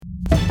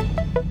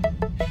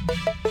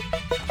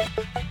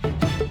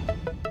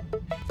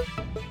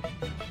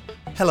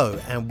Hello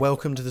and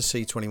welcome to the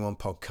C21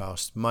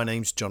 podcast. My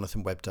name's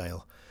Jonathan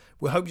Webdale.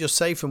 We hope you're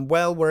safe and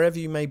well wherever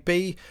you may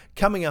be.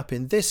 Coming up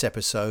in this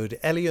episode,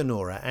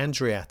 Eleonora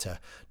Andreatta,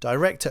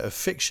 Director of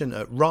Fiction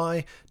at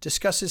RAI,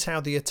 discusses how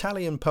the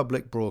Italian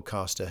public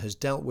broadcaster has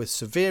dealt with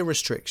severe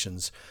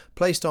restrictions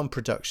placed on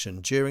production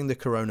during the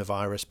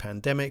coronavirus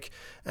pandemic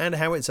and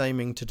how it's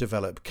aiming to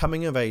develop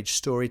coming-of-age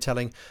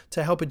storytelling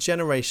to help a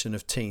generation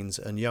of teens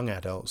and young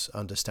adults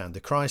understand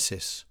the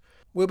crisis.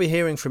 We'll be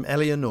hearing from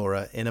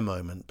Eleonora in a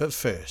moment, but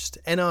first,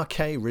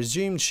 NRK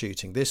resumed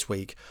shooting this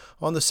week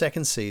on the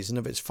second season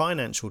of its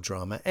financial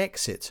drama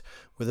Exit,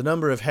 with a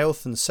number of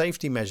health and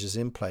safety measures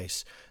in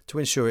place to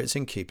ensure it's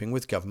in keeping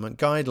with government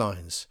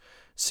guidelines.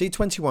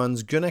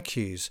 C21's Gunnar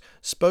Kjus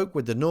spoke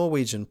with the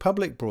Norwegian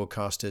public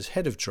broadcaster's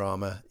head of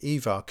drama,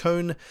 Ivar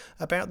Kohn,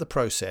 about the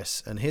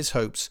process and his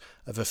hopes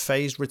of a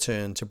phased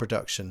return to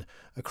production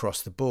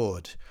across the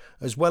board,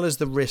 as well as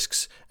the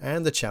risks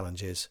and the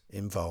challenges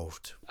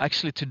involved.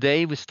 Actually,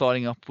 today we're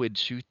starting up with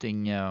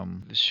shooting,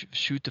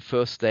 shoot the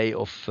first day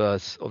of the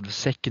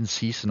second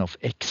season of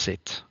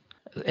Exit.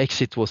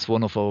 Exit was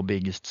one of our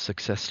biggest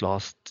success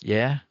last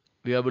year.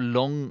 We have a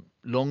long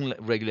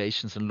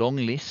regulations and long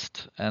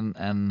list and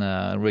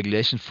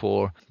regulation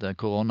for the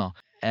corona.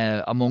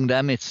 Among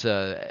them, it's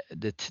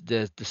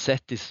the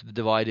set is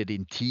divided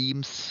in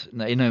teams,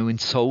 in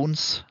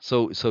zones.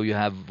 So you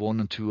have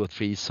 1 or 2 or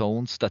 3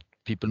 zones that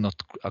people not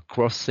are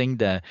crossing.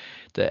 The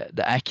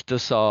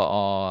actors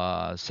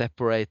are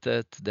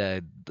separated.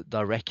 The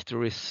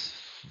director is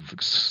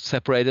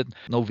separated.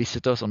 No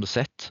visitors on the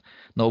set.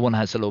 No one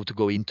has allowed to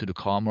go into the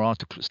camera,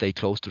 to stay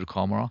close to the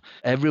camera.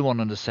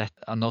 Everyone on the set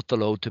are not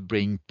allowed to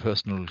bring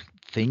personal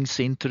things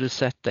into the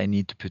set. They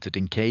need to put it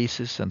in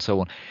cases and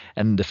so on.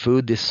 And the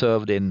food is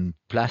served in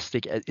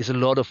plastic. It's a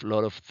lot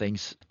of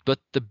things. But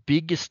the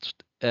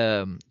biggest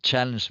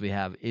challenge we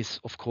have is,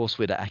 of course,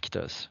 with the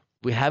actors.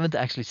 We haven't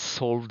actually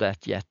solved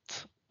that yet,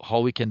 how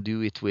we can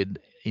do it with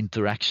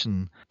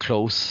interaction,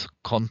 close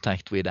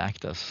contact with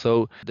actors.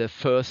 So the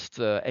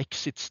first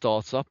Exit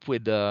starts up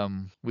with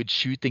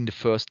shooting the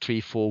first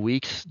 3-4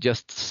 weeks,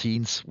 just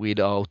scenes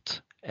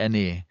without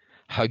any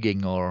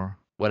hugging or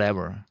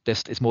whatever.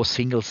 It's more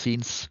single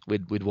scenes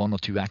with 1 or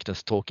 2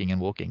 actors talking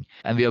and walking.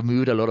 And we have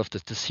moved a lot of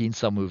the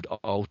scenes are moved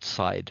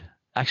outside.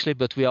 Actually,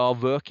 but we are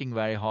working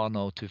very hard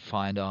now to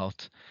find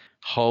out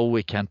how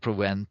we can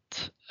prevent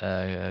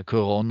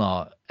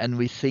corona, and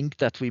we think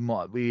that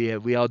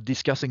we are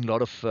discussing a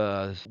lot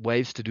of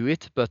ways to do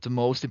it. But the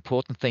most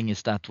important thing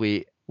is that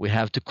we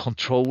have to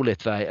control it.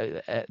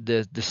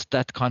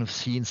 That kind of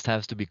scenes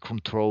has to be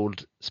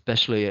controlled,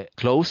 especially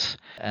close,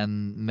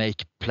 and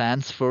make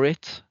plans for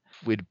it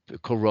with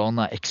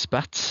corona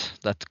experts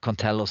that can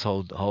tell us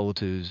how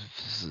to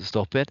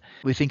stop it.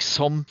 We think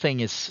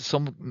something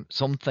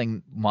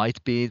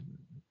might be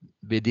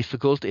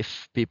difficult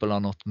if people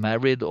are not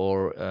married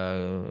or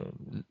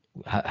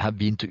have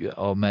been to,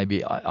 or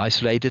maybe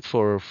isolated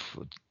for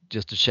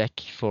just to check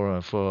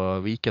for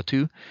a week or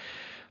 2.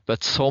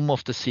 But some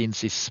of the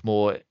scenes is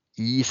more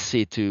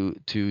easy to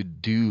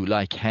do,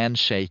 like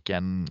handshake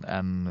and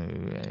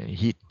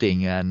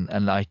hitting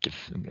and like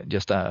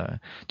just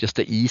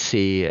the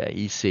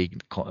easy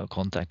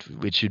contact,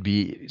 which should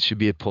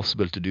be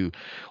possible to do.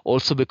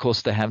 Also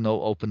because they have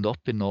now opened up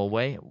in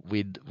Norway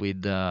with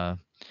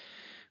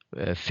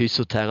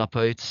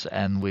physiotherapists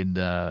and with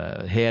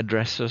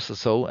hairdressers or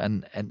so,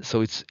 and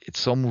so it's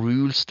some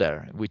rules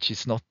there, which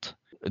is not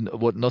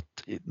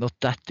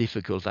that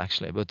difficult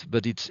actually,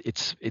 but it's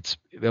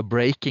we're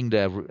breaking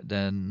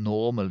the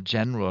normal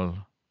general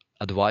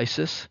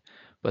advices,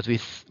 but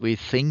we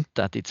think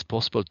that it's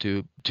possible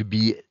to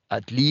be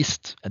at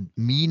least a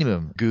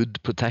minimum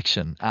good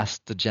protection as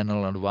the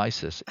general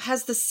advices.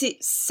 Has the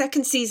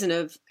second season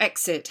of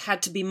Exit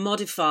had to be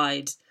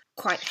modified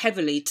quite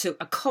heavily to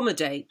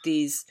accommodate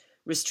these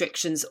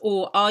restrictions,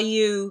 or are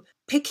you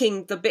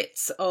picking the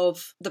bits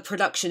of the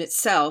production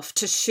itself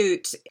to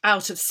shoot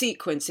out of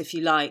sequence, if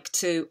you like,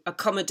 to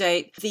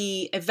accommodate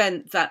the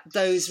event that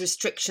those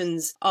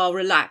restrictions are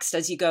relaxed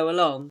as you go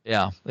along?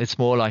 Yeah, it's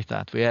more like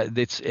that.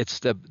 It's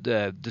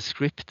the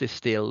script is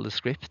still the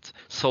script.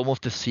 Some of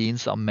the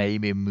scenes are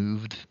maybe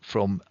moved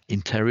from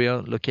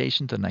interior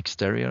location to an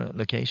exterior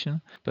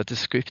location, but the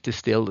script is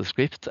still the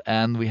script,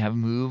 and we have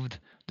moved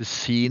the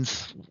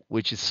scenes,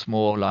 which is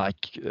more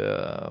like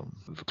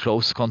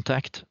close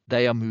contact,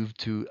 they are moved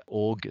to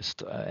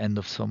August, end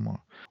of summer,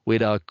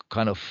 without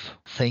kind of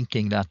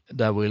thinking that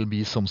there will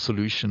be some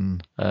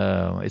solution.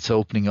 It's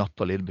opening up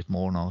a little bit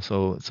more now,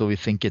 so we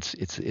think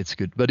it's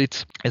good. But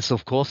it's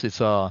of course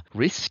it's a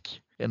risk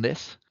in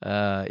this.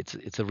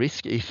 It's a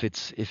risk if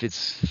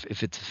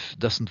it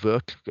doesn't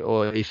work,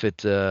 or if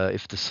the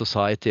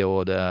society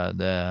or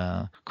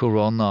the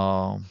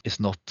corona is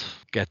not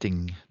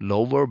getting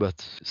lower but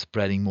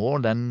spreading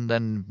more, then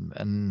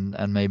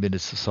and maybe the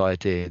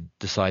society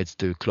decides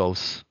to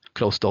close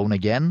down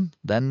again,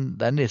 then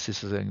this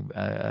is an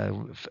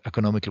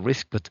economical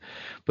risk.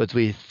 But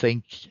we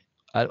think,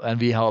 and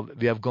we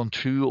have gone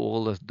through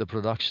all the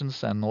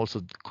productions and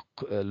also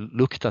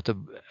looked at the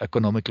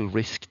economical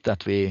risk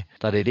that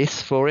it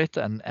is for it,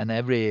 and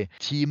every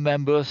team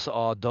members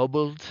are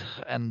doubled,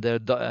 and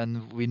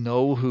we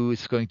know who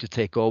is going to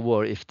take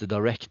over if the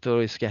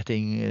director is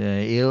getting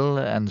ill,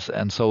 and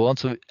so on.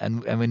 So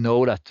and we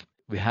know that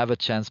we have a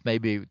chance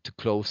maybe to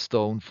close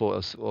down for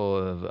us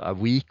or a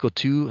week or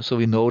two, so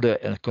we know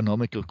the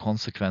economical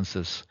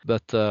consequences.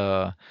 But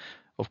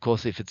of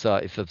course, if it's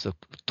a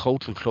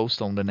total close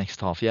down the next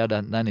half year,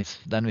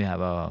 then we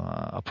have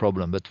a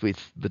problem. But we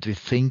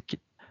think,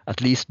 at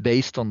least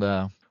based on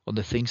the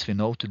things we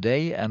know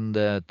today and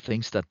the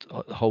things that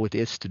how it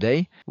is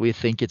today, we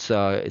think it's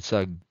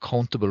a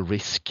countable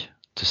risk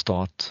to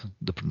start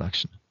the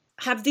production.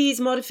 Have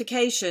these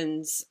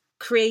modifications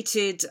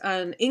created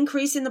an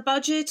increase in the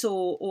budget,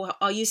 or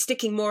are you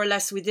sticking more or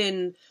less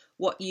within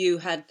what you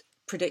had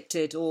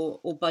predicted or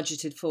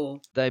budgeted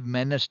for? They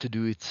managed to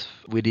do it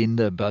within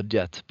the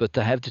budget, but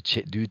they have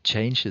to do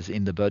changes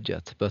in the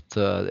budget. But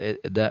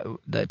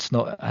that's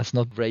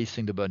not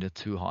raising the budget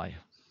too high.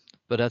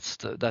 But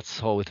that's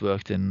how it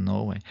worked in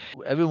Norway.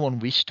 Everyone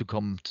wished to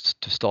come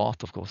to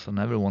start, of course, and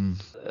everyone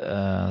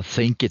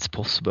think it's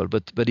possible.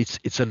 But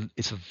it's a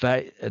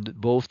very,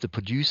 both the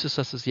Producers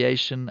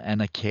Association,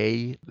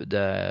 NRK,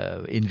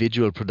 the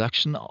individual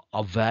production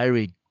are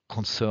very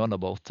concerned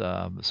about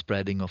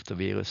spreading of the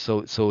virus.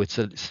 So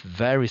it's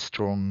very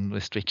strong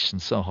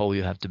restrictions on how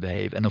you have to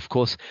behave. And of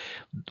course,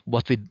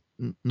 what we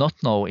not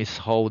know is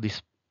how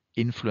this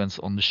influence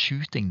on the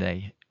shooting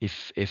day,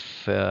 if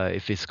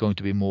it's going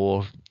to be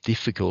more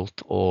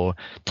difficult or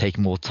take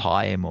more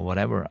time or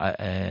whatever.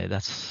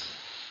 That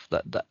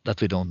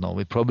we don't know.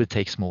 It probably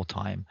takes more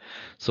time.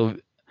 So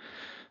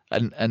we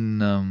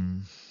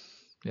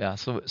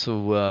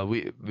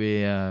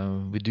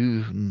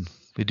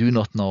do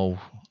not know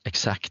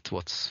exact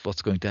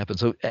what's going to happen.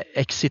 So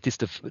Exit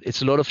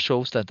it's a lot of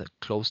shows that are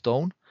closed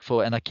down.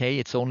 For NRK,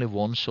 it's only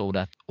one show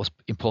that was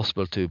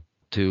impossible to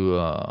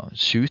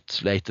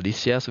shoot later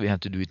this year, so we have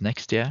to do it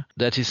next year.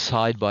 That is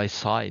Side by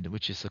Side,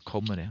 which is a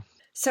comedy.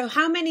 So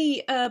how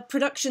many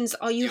productions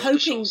are you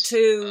hoping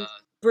to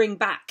bring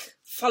back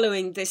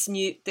following this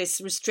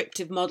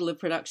restrictive model of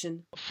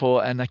production?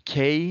 For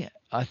NRK,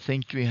 I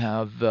think we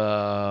have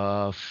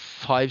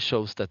 5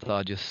 shows that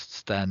are just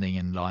standing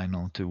in line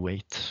on to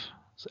wait,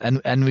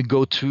 and we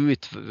go through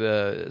it.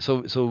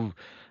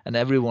 And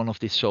every one of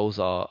these shows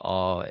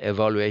are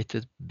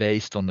evaluated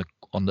based on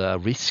the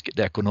risk,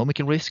 the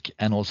economical risk,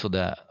 and also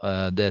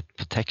the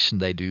protection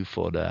they do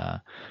for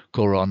the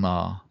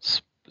corona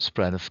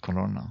spread of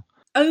corona.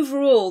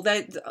 Overall,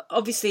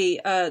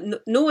 obviously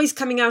Norway's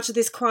coming out of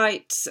this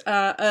quite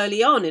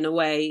early on in a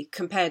way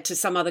compared to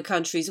some other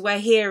countries. We're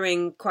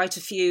hearing quite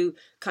a few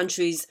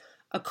countries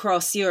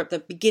across Europe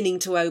that are beginning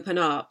to open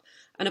up.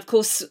 And of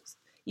course,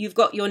 you've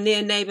got your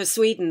near neighbour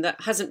Sweden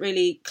that hasn't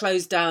really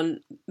closed down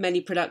many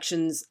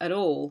productions at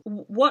all.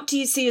 What do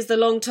you see as the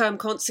long-term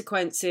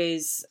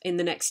consequences in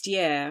the next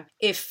year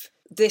if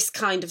this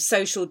kind of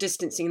social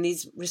distancing and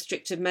these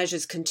restrictive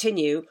measures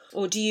continue?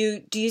 Or do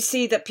you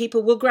see that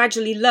people will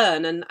gradually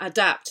learn and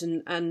adapt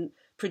and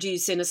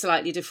produce in a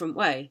slightly different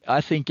way?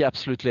 I think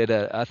absolutely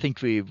that. I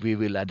think we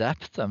will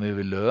adapt and we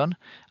will learn.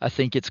 I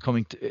think it's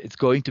going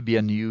to be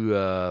a new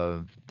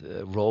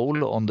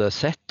role on the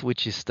set,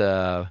 which is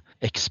the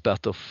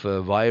expert of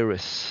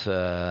virus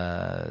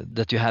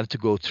that you have to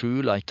go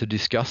through, like to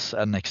discuss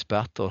an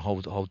expert or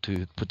how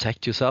to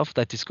protect yourself.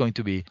 That is going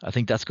to be, I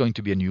think that's going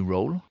to be a new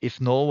role. If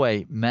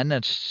Norway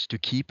managed to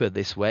keep it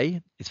this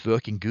way, it's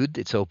working good.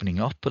 It's opening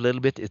up a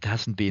little bit. It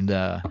hasn't been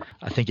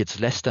I think it's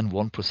less than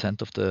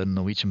 1% of the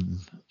Norwegian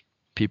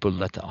people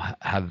that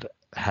have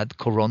had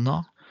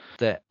corona.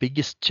 The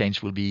biggest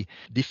change will be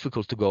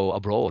difficult to go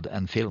abroad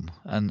and film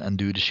and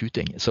do the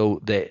shooting. So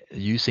they're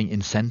using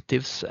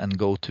incentives and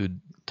go to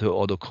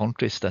other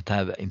countries that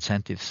have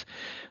incentives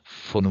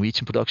for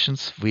Norwegian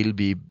productions will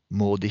be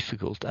more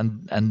difficult.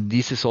 And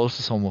this is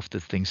also some of the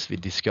things we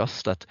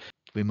discussed, that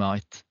we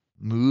might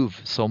move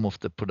some of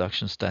the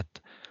productions that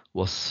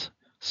was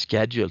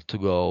scheduled to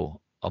go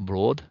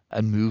abroad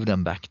and move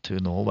them back to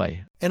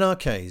Norway.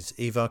 NRK's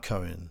Ivar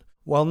Cohen.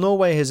 While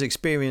Norway has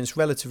experienced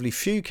relatively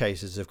few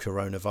cases of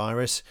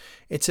coronavirus,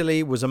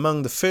 Italy was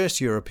among the first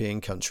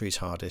European countries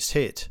hardest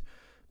hit.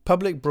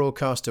 Public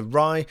broadcaster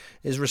RAI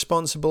is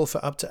responsible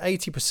for up to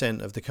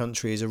 80% of the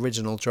country's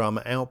original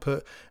drama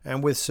output,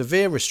 and with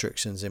severe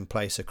restrictions in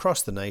place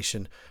across the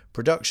nation,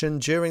 production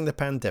during the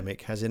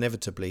pandemic has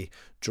inevitably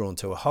drawn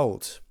to a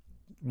halt.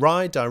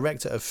 RAI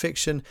director of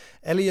fiction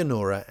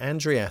Eleonora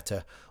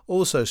Andreatta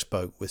also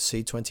spoke with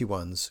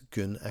C21's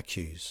Gunn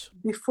Accuse.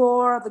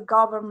 Before the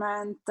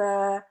government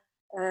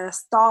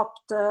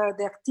stopped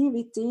the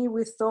activity,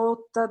 we thought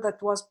that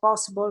was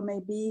possible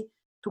maybe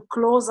to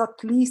close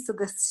at least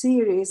the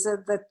series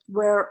that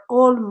were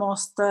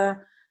almost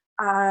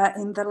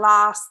in the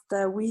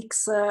last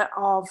weeks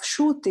of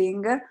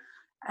shooting.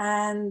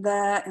 And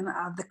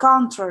on the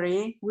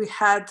contrary, we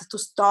had to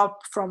stop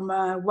from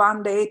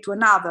one day to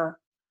another.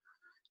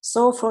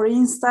 So, for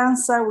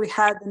instance, we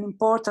had an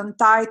important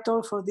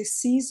title for this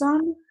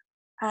season,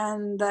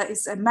 and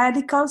it's a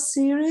medical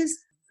series.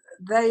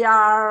 they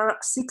are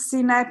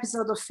 16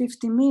 episodes of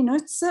 50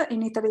 minutes.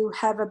 In Italy, we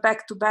have a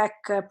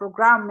back-to-back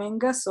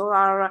programming, so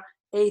are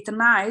 8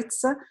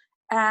 nights.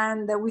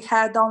 And we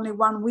had only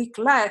 1 week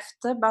left,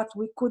 but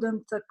we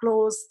couldn't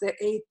close the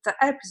 8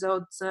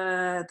 episodes,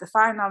 the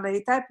final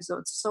 8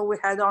 episodes. So we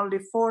had only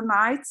 4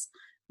 nights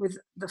with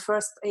the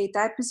first 8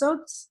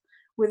 episodes,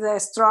 with a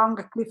strong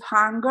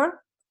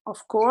cliffhanger,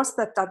 of course,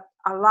 that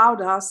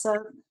allowed us,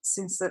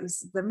 since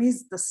it's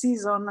the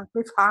season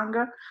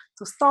cliffhanger,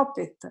 to stop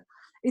it.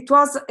 It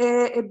was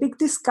a big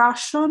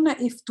discussion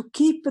if to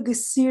keep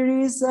this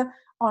series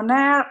on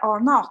air or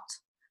not,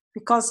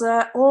 because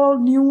all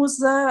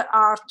news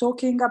are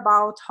talking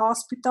about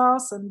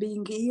hospitals and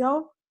being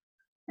ill.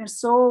 And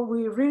so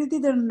we really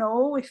didn't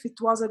know if it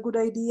was a good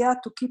idea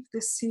to keep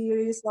the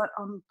series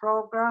on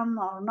program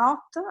or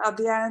not. At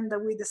the end,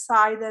 we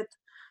decided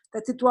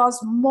that it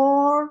was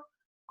more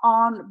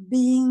on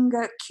being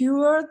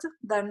cured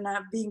than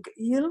being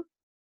ill,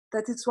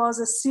 that it was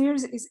a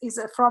series, is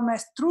from a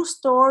true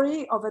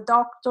story of a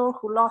doctor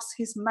who lost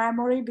his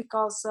memory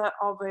because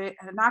of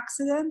an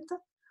accident,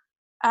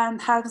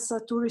 and has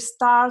to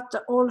restart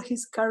all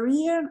his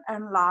career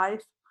and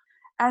life.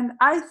 And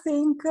I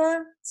think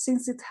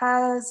since it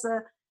has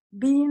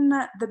been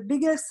the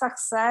biggest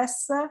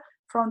success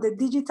from the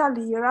digital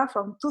era,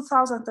 from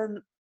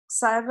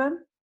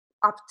 2007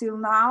 up till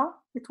now,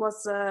 it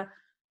was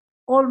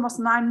almost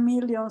 9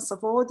 million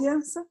of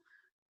audience,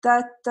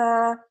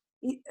 that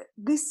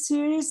this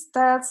series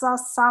tells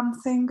us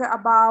something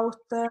about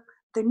the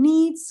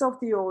needs of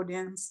the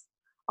audience,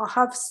 or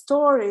have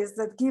stories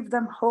that give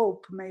them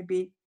hope,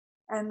 maybe,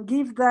 and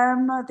give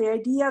them the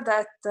idea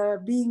that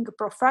being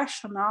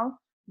professional,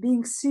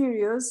 being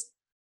serious,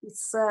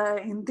 it's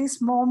in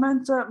this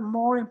moment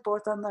more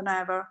important than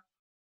ever.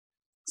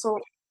 So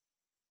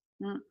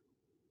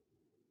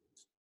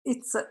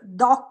it's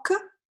doc,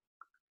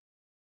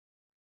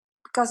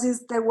 because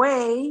it's the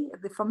way,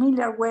 the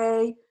familiar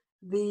way,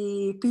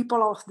 the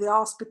people of the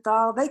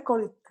hospital, they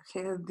call it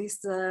this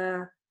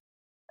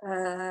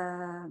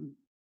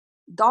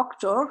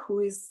doctor, who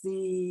is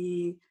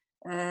the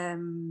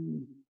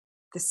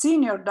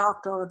senior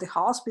doctor of the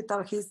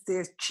hospital. He's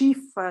the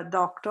chief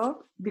doctor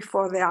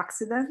before the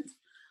accident.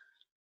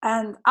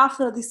 And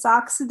after this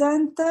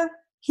accident,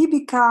 he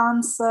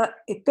becomes a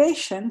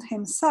patient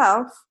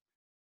himself.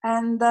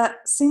 And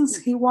since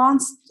he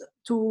wants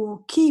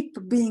to keep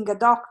being a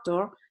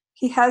doctor,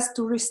 he has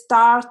to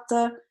restart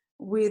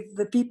with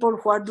the people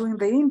who are doing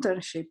the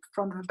internship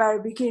from the very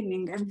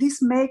beginning. And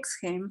this makes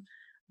him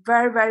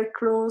very, very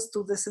close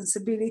to the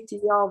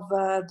sensibility of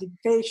the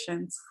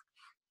patients.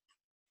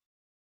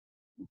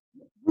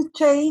 We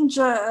change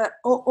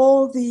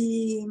all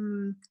the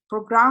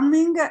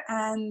programming,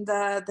 and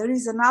there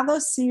is another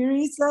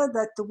series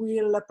that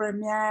will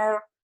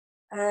premiere,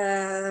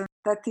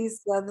 that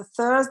is the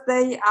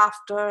Thursday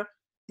after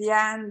the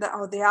end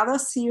of the other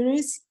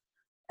series.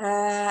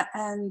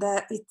 And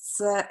it's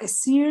a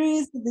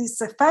series,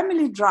 it's a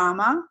family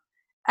drama,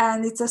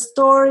 and it's a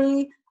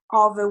story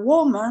of a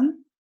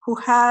woman who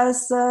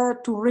has to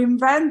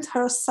reinvent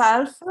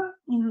herself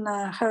in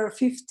her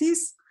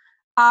 50s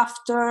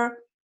after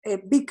a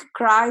big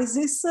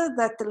crisis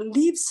that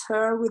leaves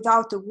her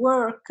without a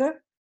work,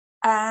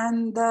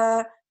 and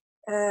her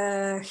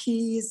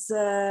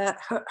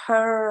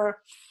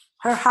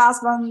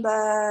husband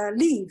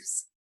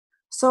leaves.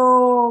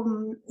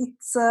 So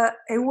it's a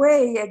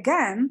way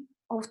again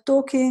of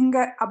talking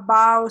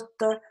about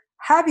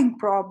having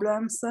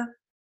problems,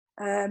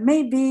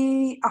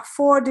 maybe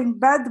affording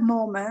bad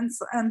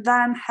moments, and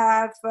then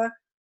have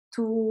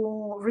to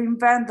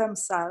reinvent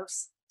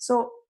themselves.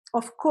 So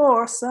of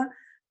course,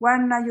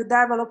 when you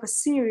develop a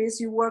series,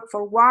 you work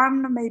for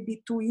 1,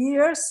 maybe 2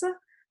 years.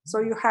 So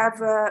you have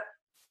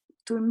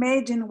to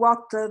imagine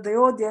what the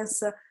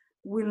audience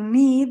will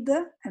need,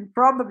 and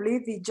probably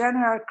the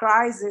general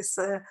crisis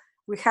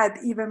we had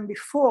even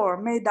before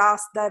made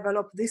us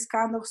develop this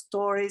kind of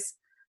stories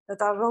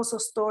that are also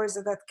stories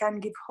that can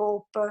give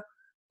hope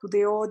to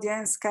the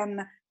audience,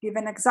 can give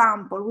an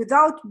example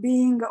without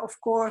being, of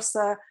course,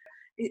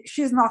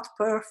 she's not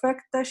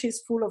perfect,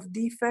 she's full of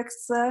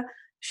defects,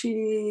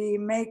 she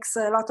makes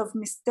a lot of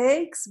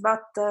mistakes,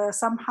 but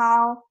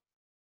somehow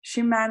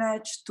she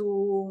managed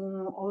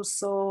to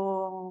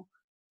also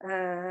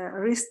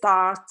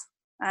restart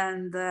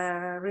and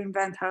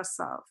reinvent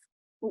herself.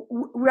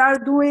 We are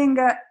doing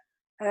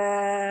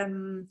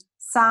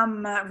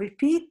some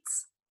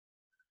repeats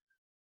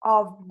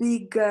of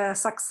big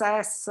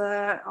success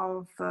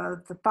of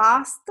the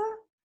past,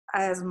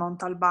 as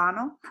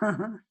Montalbano.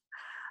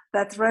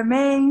 That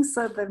remains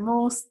the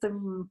most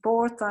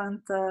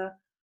important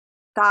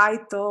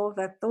title,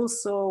 that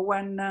also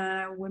when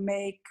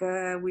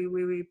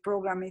we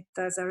program it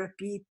as a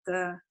repeat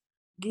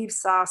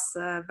gives us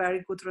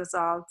very good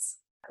results.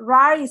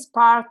 RAI is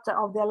part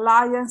of the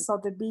alliance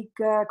of the big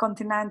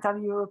continental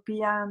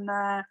European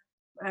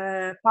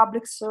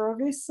public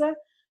service.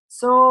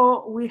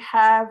 So we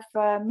have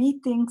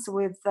meetings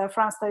with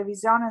France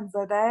Télévisions and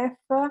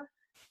ZDF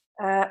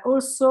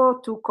also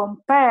to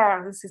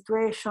compare the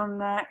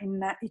situation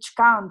in each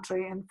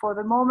country. And for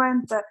the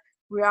moment,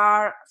 we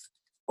are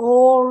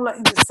all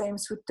in the same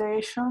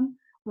situation.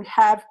 We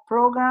have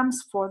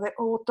programs for the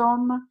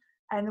autumn,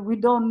 and we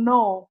don't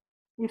know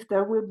if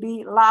there will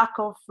be lack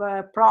of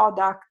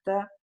product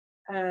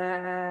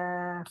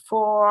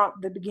for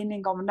the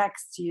beginning of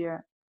next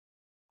year.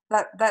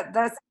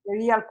 That's the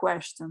real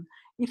question.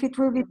 If it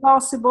will be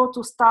possible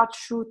to start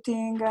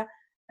shooting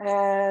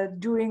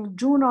during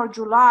June or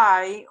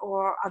July,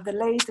 or at the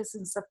latest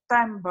in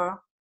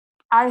September,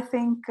 I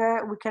think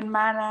we can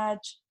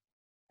manage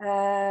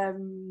a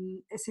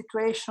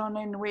situation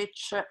in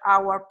which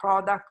our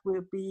product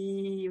will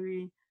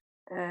be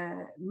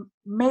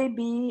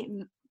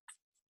maybe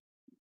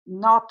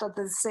not at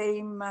the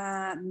same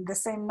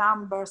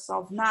numbers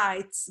of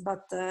nights,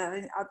 but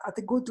at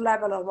a good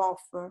level of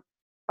offer.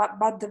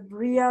 But the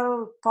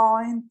real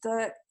point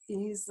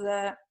is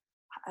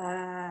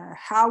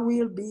how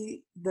will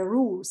be the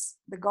rules,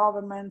 the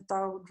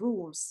governmental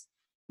rules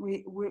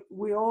we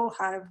all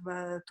have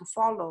to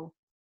follow.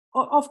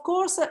 Of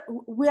course,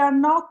 we are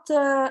not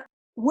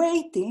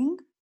waiting.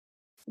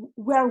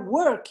 We are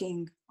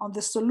working on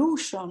the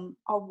solution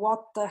of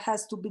what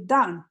has to be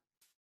done.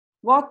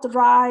 What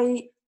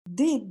RAI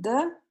did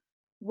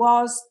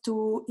was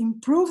to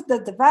improve the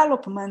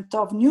development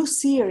of new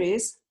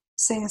series,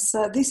 since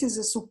this is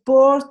a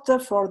support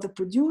for the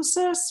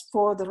producers,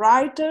 for the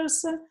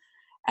writers,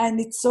 and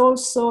it's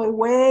also a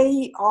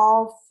way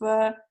of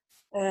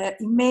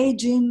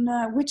imagining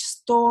which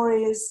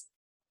stories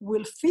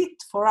will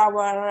fit for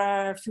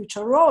our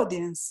future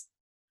audience.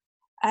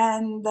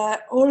 And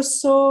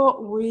also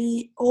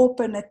we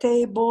open a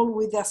table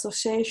with the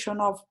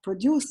Association of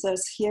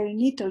Producers here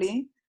in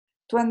Italy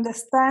to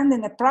understand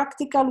in a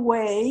practical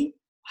way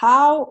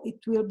how it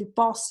will be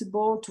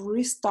possible to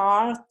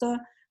restart,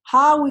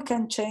 how we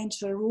can change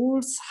the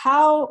rules,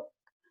 how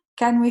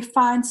can we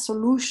find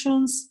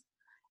solutions.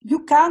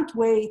 You can't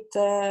wait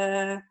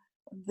the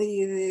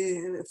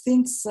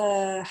things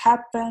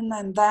happen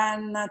and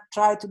then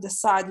try to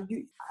decide.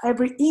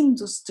 Every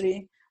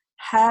industry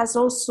has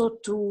also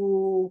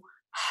to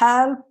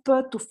help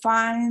to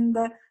find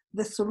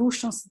the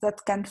solutions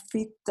that can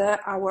fit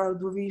our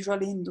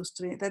audiovisual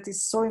industry. That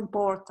is so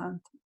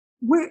important.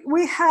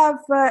 We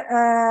have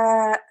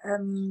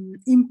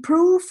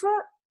improved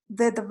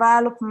the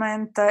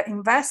development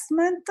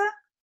investment.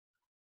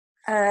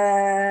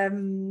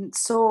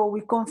 So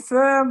we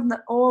confirmed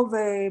all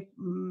the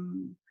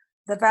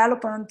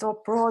development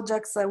of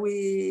projects that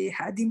we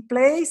had in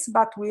place,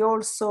 but we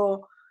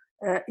also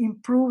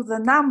improve the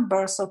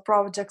numbers of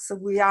projects that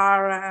we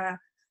are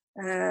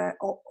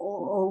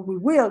or we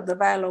will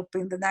develop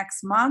in the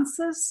next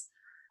months.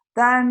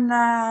 Then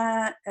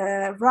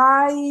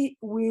RAI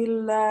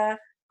will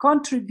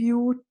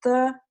contribute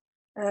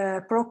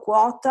pro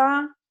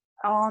quota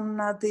on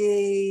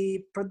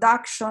the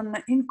production,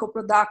 in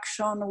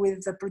co-production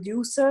with the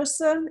producers.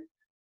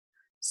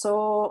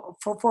 So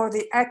for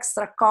the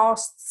extra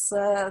costs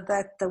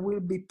that will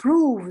be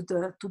proved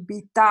to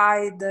be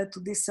tied to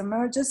this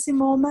emergency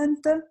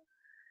moment.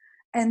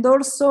 And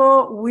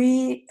also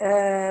we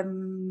have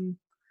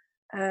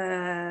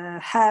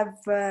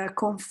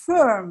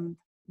confirmed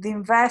the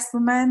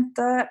investment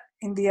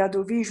in the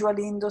audiovisual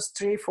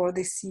industry for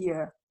this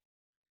year.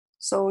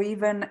 So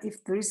even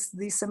if there is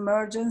this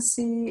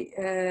emergency,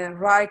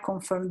 RAI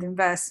confirmed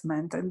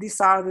investment. And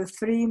these are the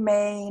three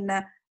main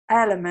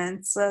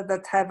elements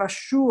that have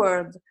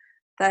assured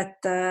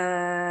that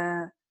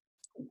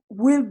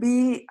will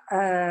be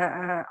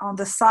on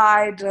the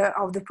side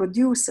of the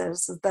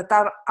producers that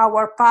are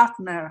our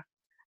partner,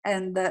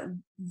 and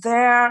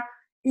their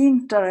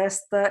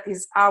interest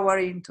is our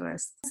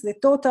interest. The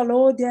total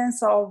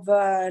audience of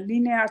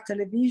linear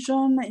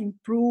television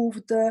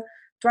improved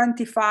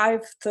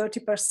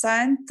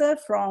 25-30%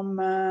 from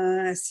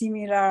a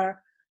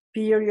similar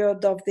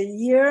period of the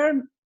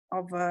year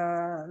of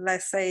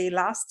let's say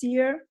last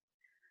year.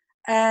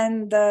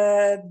 And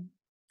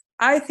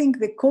I think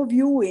the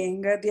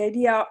co-viewing, the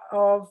idea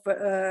of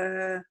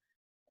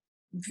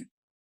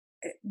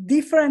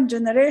different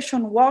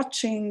generation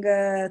watching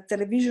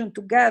television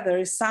together,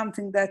 is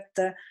something that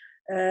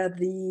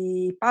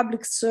the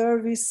public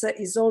service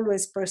is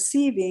always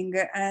perceiving,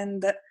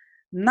 and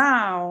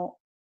now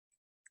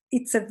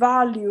it's a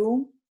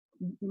value,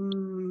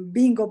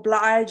 being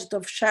obliged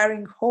of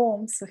sharing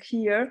homes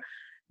here,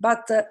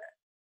 but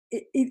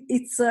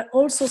it's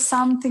also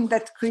something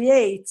that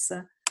creates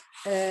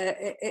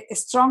a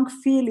strong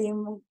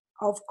feeling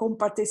of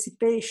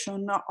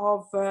co-participation,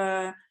 of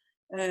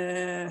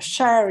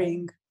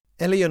sharing.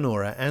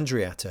 Eleonora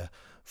Andreatta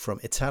from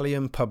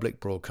Italian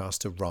public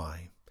broadcaster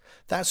RAI.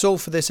 That's all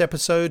for this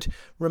episode.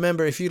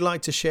 Remember, if you'd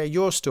like to share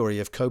your story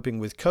of coping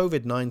with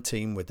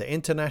COVID-19 with the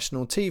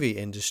international TV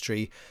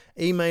industry,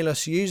 email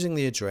us using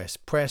the address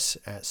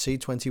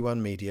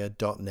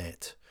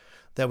press@c21media.net.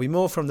 There'll be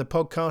more from the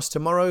podcast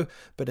tomorrow,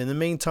 but in the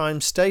meantime,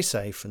 stay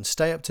safe and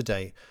stay up to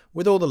date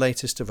with all the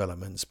latest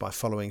developments by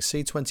following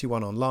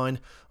C21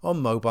 online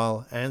on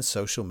mobile and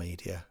social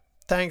media.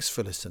 Thanks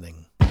for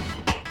listening.